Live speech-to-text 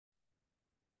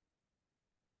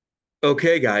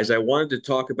Okay, guys, I wanted to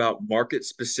talk about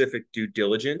market-specific due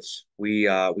diligence. We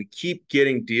keep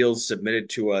getting deals submitted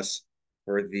to us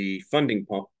for the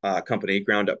company,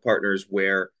 Ground Up Partners,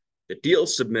 where the deal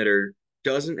submitter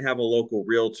doesn't have a local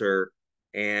realtor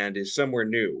and is somewhere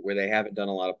new where they haven't done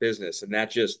a lot of business, and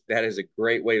that is a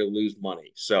great way to lose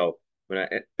money. So I'm going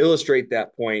to illustrate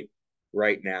that point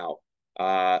right now.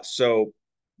 So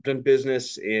done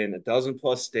business in a dozen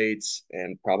plus states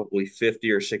and probably 50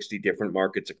 or 60 different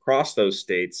markets across those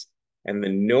states. And the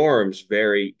norms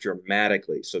vary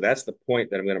dramatically. So that's the point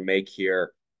that I'm going to make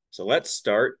here. So let's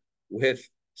start with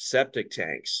septic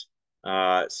tanks.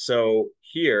 So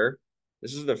here,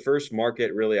 this is the first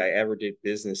market really I ever did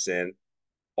business in.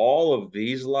 All of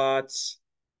these lots,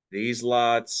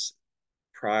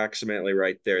 approximately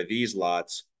right there, these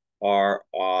lots are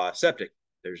septic.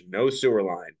 There's no sewer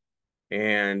line.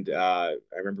 And I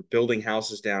remember building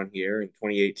houses down here in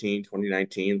 2018,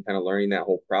 2019, kind of learning that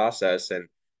whole process. And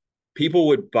people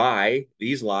would buy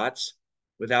these lots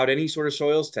without any sort of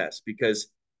soils test because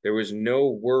there was no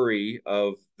worry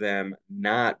of them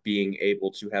not being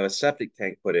able to have a septic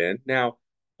tank put in. Now,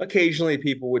 occasionally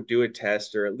people would do a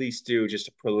test or at least do just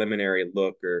a preliminary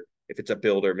look, or if it's a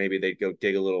builder, maybe they'd go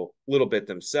dig a little bit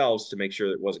themselves to make sure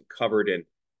that it wasn't covered in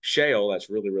shale. That's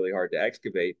really, really hard to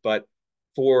excavate. But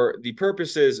for the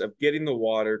purposes of getting the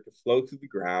water to flow through the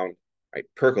ground, right,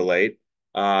 percolate,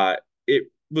 it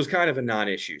was kind of a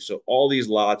non-issue. So all these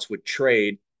lots would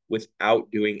trade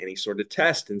without doing any sort of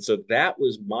test. And so that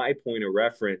was my point of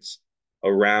reference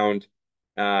around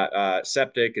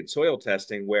septic and soil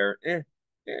testing, where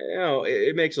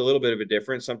it makes a little bit of a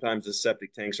difference. Sometimes the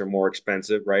septic tanks are more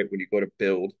expensive, right? When you go to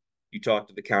build, you talk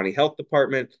to the county health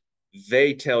department.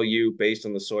 They tell you based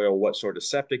on the soil what sort of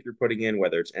septic you're putting in,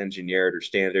 whether it's engineered or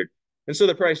standard. And so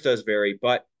the price does vary.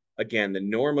 But again, the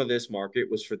norm of this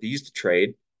market was for these to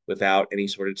trade without any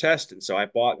sort of test. And so I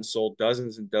bought and sold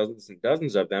dozens and dozens and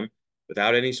dozens of them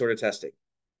without any sort of testing.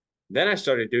 Then I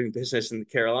started doing business in the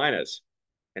Carolinas,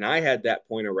 and I had that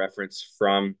point of reference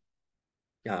from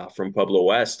Pueblo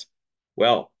West.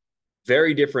 Well,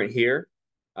 very different here.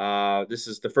 This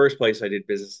is the first place I did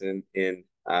business in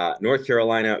North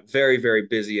Carolina. Very, very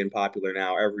busy and popular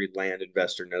now. Every land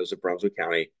investor knows of Brunswick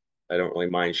County. I don't really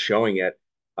mind showing it.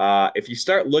 If you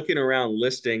start looking around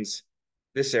listings,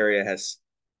 this area has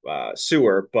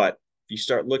sewer, but if you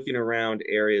start looking around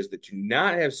areas that do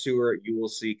not have sewer, you will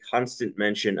see constant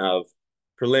mention of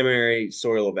preliminary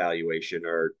soil evaluation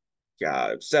or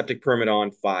septic permit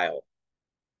on file.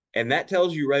 And that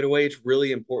tells you right away it's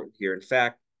really important here. In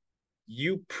fact,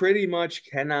 you pretty much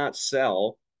cannot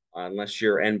sell, unless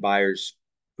your end buyer's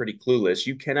pretty clueless,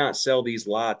 you cannot sell these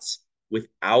lots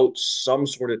without some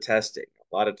sort of testing.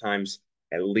 A lot of times,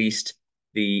 at least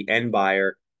the end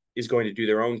buyer is going to do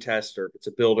their own test, or if it's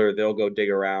a builder, they'll go dig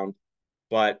around.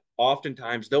 But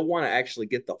oftentimes, they'll want to actually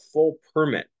get the full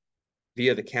permit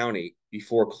via the county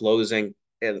before closing,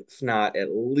 if not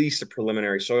at least a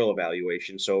preliminary soil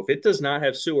evaluation. So if it does not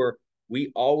have sewer,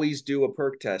 we always do a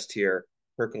perk test here,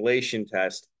 percolation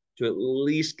test, to at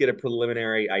least get a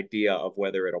preliminary idea of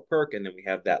whether it'll perk. And then we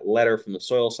have that letter from the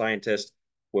soil scientist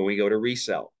when we go to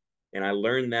resell. And I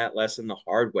learned that lesson the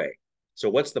hard way. So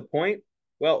what's the point?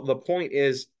 Well, the point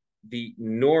is the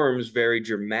norms vary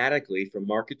dramatically from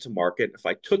market to market. If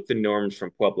I took the norms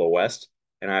from Pueblo West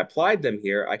and I applied them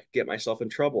here, I could get myself in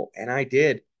trouble. And I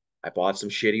did. I bought some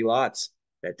shitty lots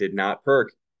that did not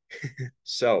perk.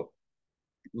 So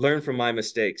learn from my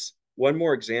mistakes. One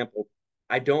more example.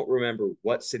 I don't remember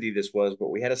what city this was, but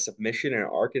we had a submission in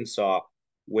Arkansas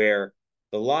where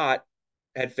the lot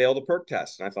had failed a perk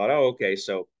test. And I thought, oh, okay,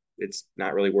 so it's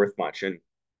not really worth much. And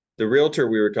the realtor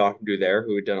we were talking to there,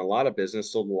 who had done a lot of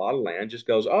business, sold a lot of land, just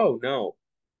goes, oh, no,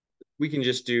 we can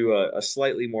just do a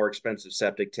slightly more expensive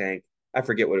septic tank. I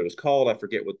forget what it was called. I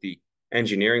forget what the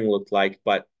engineering looked like,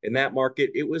 but in that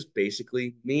market, it was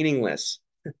basically meaningless.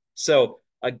 So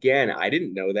again, I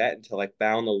didn't know that until I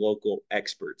found the local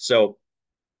expert. So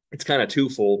it's kind of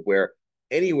twofold where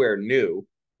anywhere new,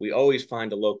 we always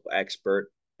find a local expert.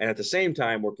 And at the same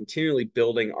time, we're continually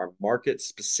building our market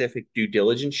specific due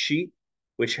diligence sheet,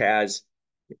 which has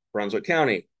Brunswick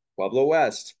County, Pueblo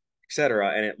West,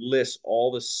 etc. And it lists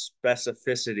all the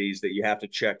specificities that you have to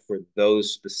check for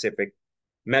those specific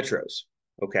metros.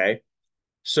 Okay.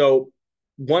 So,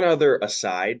 one other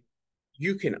aside,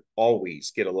 you can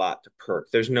always get a lot to perk.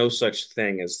 There's no such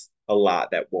thing as a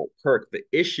lot that won't perk. The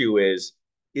issue is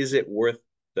it worth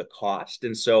the cost?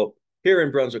 And so, here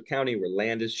in Brunswick County, where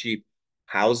land is cheap,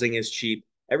 housing is cheap,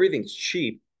 everything's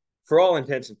cheap, for all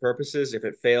intents and purposes, if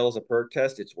it fails a perk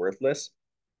test, it's worthless.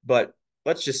 But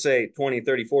let's just say 20,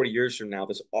 30, 40 years from now,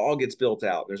 this all gets built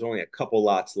out. There's only a couple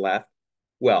lots left.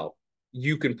 Well,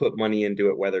 you can put money into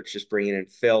it, whether it's just bringing in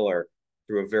fill or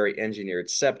through a very engineered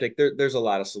septic. There's a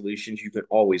lot of solutions. You can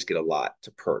always get a lot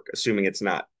to perk, assuming it's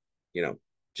not, you know,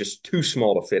 just too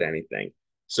small to fit anything.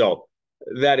 So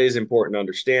that is important to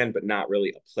understand, but not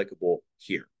really applicable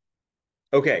here.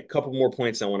 Okay, a couple more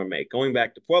points I want to make. Going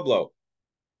back to Pueblo,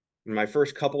 in my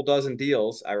first couple dozen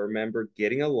deals, I remember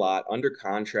getting a lot under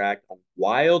contract on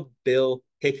Wild Bill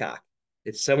Hickok.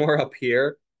 It's somewhere up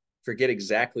here, forget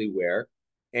exactly where.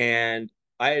 And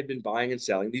I had been buying and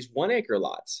selling these 1 acre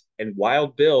lots, and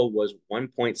Wild Bill was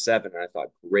 1.7. And I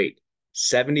thought, great,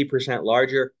 70%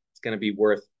 larger. It's going to be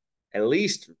worth at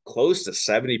least close to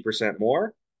 70%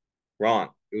 more. Wrong.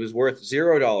 It was worth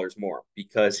 $0 more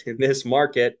because in this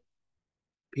market,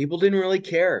 people didn't really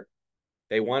care.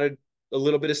 They wanted a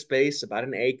little bit of space, about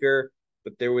an acre,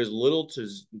 but there was little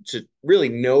to really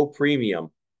no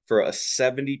premium for a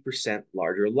 70%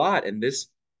 larger lot. And this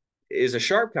is a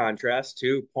sharp contrast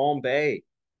to Palm Bay.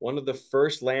 One of the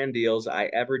first land deals I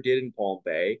ever did in Palm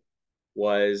Bay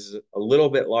was a little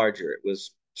bit larger. It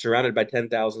was surrounded by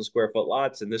 10,000 square foot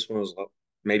lots, and this one was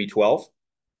maybe 12.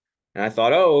 And I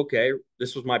thought, oh, okay,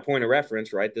 this was my point of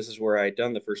reference, right? This is where I had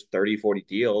done the first 30, 40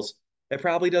 deals. It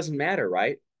probably doesn't matter,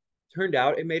 right? Turned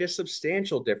out it made a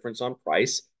substantial difference on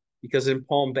price because in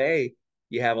Palm Bay,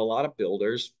 you have a lot of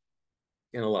builders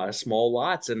and a lot of small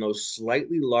lots, and those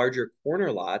slightly larger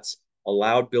corner lots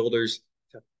allowed builders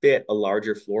to fit a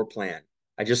larger floor plan.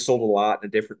 I just sold a lot in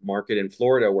a different market in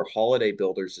Florida where Holiday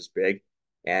Builders is big,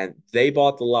 and they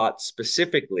bought the lot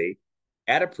specifically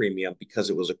at a premium because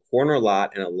it was a corner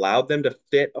lot and allowed them to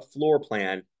fit a floor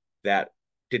plan that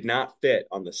did not fit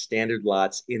on the standard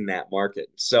lots in that market.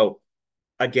 So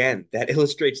again, that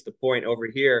illustrates the point over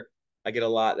here. I get a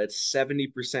lot that's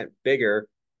 70% bigger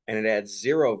and it adds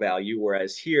zero value.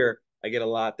 Whereas here, I get a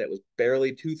lot that was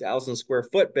barely 2,000 square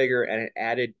foot bigger and it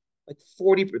added like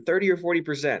 40, 30 or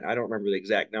 40%. I don't remember the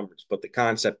exact numbers, but the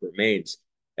concept remains.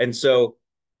 And so,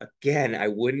 again, I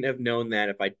wouldn't have known that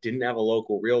if I didn't have a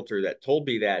local realtor that told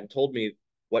me that and told me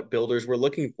what builders were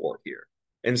looking for here.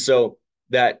 And so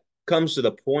that comes to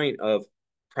the point of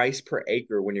price per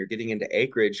acre when you're getting into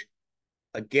acreage.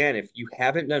 Again, if you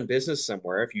haven't done business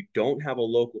somewhere, if you don't have a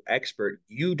local expert,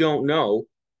 you don't know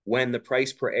when the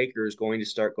price per acre is going to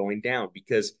start going down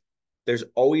because there's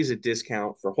always a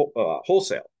discount for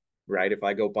wholesale, right? If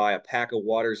I go buy a pack of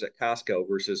waters at Costco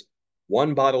versus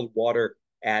one bottled water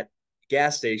at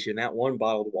gas station, that one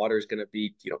bottled water is going to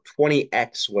be,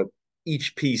 20x what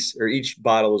each piece or each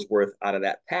bottle is worth out of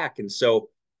that pack. And so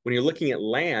when you're looking at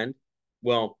land,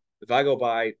 well, if I go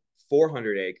buy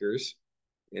 400 acres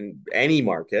in any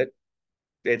market,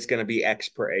 it's going to be X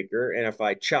per acre. And if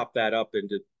I chop that up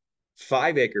into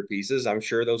 5 acre pieces, I'm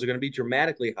sure those are going to be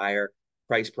dramatically higher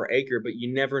price per acre, but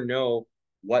you never know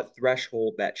what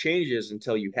threshold that changes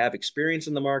until you have experience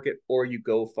in the market or you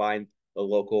go find a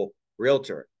local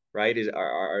realtor, right?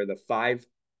 Are the 5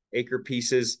 acre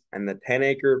pieces and the 10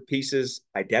 acre pieces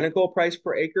identical price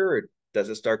per acre, or does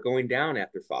it start going down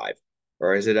after five?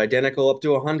 Or is it identical up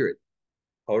to 100?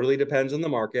 Totally depends on the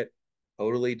market.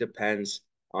 Totally depends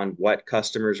on what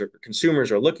customers or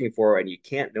consumers are looking for, and you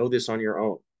can't know this on your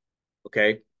own.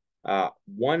 Okay.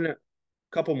 One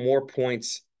couple more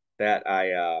points that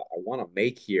I want to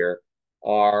make here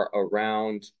are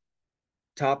around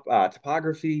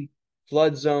topography,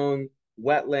 flood zone,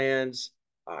 wetlands,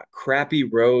 crappy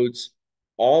roads,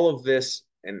 all of this.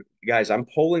 And guys, I'm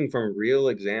pulling from real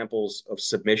examples of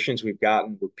submissions we've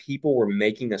gotten where people were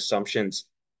making assumptions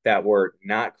that were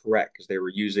not correct because they were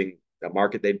using the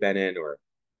market they'd been in or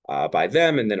by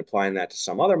them and then applying that to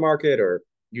some other market or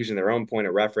using their own point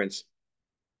of reference.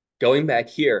 Going back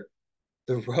here,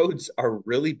 the roads are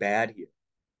really bad here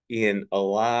in a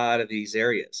lot of these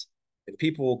areas. And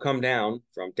people will come down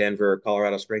from Denver,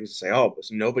 Colorado Springs and say, oh,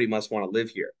 nobody must want to live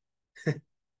here.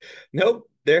 Nope,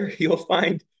 there you'll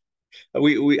find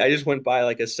we I just went by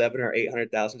like a $700,000 or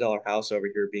 $800,000 house over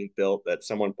here being built that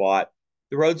someone bought.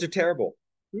 The roads are terrible,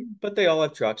 but they all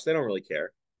have trucks. They don't really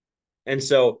care. And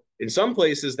so in some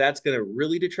places that's going to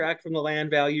really detract from the land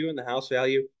value and the house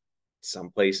value. Some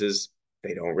places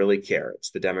they don't really care.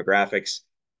 It's the demographics.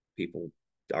 People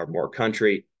are more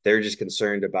country. They're just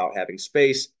concerned about having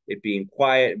space, it being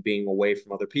quiet, and being away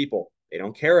from other people. They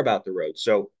don't care about the road.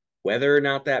 So whether or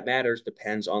not that matters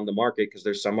depends on the market because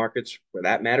there's some markets where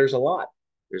that matters a lot.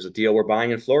 There's a deal we're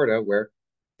buying in Florida where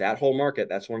that whole market,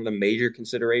 that's one of the major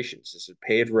considerations. Is it a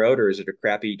paved road or is it a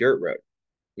crappy dirt road?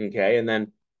 Okay. And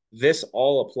then this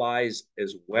all applies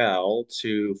as well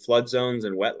to flood zones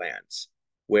and wetlands,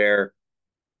 where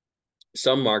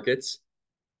some markets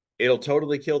it'll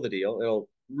totally kill the deal. It'll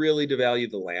really devalue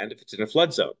the land if it's in a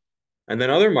flood zone. And then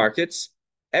other markets,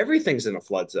 everything's in a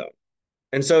flood zone.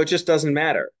 And so it just doesn't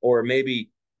matter. Or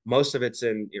maybe most of it's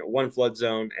in, one flood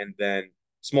zone and then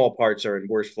small parts are in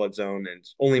worst flood zone and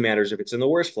only matters if it's in the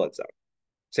worst flood zone.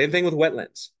 Same thing with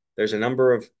wetlands. There's a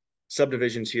number of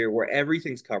subdivisions here where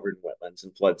everything's covered in wetlands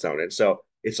and flood zone. And so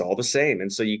it's all the same.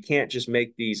 And so you can't just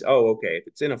make these, oh, okay, if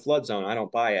it's in a flood zone, I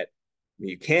don't buy it.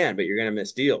 You can, but you're going to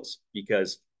miss deals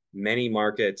because many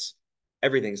markets,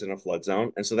 everything's in a flood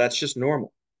zone. And so that's just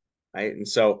normal, right? And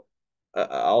so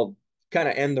I'll kind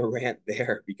of end the rant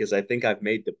there because I think I've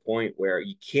made the point where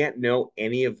you can't know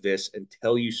any of this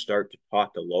until you start to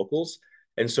talk to locals.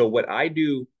 And so what I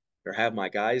do or have my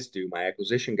guys do, my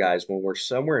acquisition guys, when we're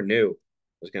somewhere new,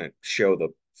 I was going to show the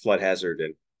flood hazard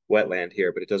and wetland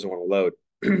here, but it doesn't want to load.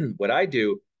 What I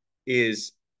do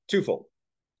is twofold.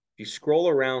 If you scroll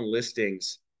around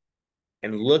listings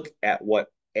and look at what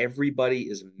everybody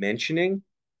is mentioning,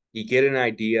 you get an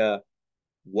idea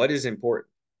what is important,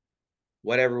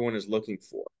 what everyone is looking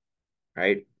for,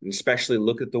 right? And especially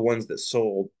look at the ones that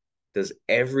sold. Does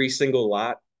every single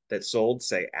lot that sold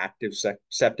say active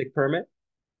septic permit,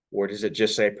 or does it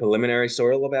just say preliminary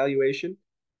soil evaluation?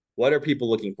 What are people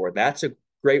looking for? That's a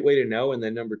great way to know. And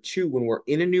then number two, when we're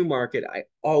in a new market, I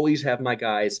always have my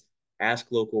guys ask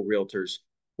local realtors,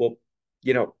 well,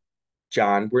 you know,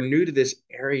 John, we're new to this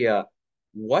area.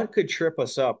 What could trip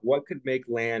us up? What could make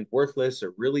land worthless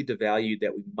or really devalued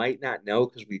that we might not know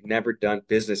because we've never done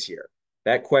business here?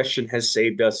 That question has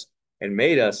saved us and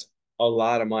made us a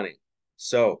lot of money.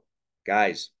 So,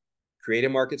 guys, create a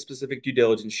market specific due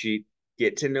diligence sheet,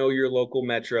 get to know your local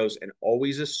metros, and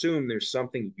always assume there's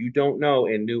something you don't know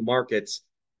in new markets.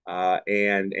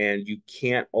 And you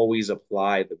can't always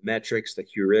apply the metrics, the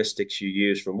heuristics you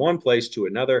use from one place to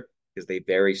another because they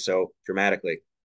vary so dramatically.